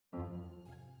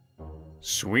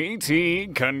Sweetie,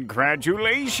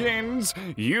 congratulations!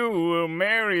 You will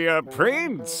marry a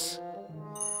prince!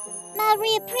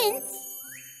 Marry a prince?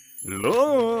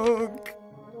 Look!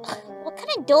 What kind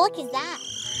of dork is that?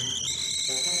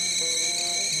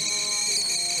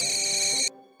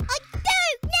 I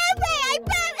don't! No way!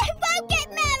 I won't get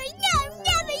married! No,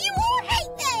 never! You all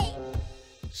hate me!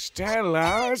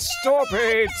 Stella, stop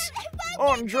it!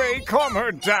 Andre, calm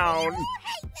her down!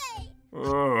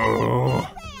 Oh.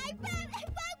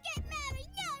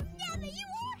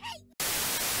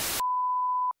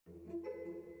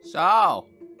 So,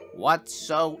 what's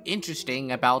so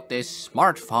interesting about this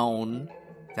smartphone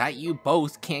that you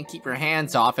both can't keep your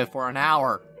hands off it for an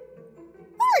hour?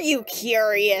 Are you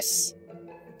curious?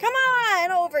 Come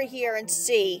on over here and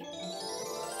see.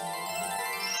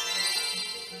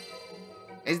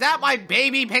 Is that my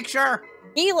baby picture?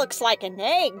 He looks like an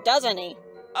egg, doesn't he?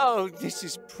 Oh, this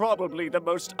is probably the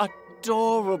most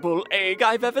adorable egg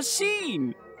I've ever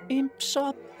seen. Imps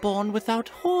are born without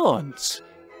horns.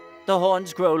 The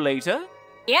horns grow later?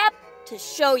 Yep, to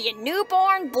show you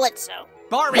newborn Blitzo.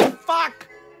 Barbie, fuck!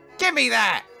 Give me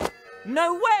that!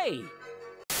 No way!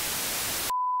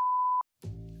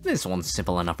 This one's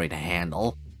simple enough for you to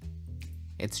handle.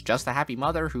 It's just a happy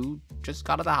mother who just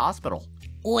got out of the hospital.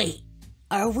 Wait,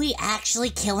 are we actually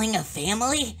killing a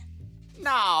family?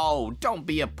 No, don't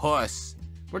be a puss.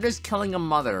 We're just killing a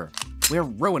mother. We're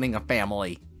ruining a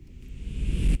family.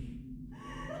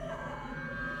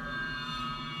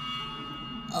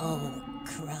 Oh,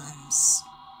 crumbs.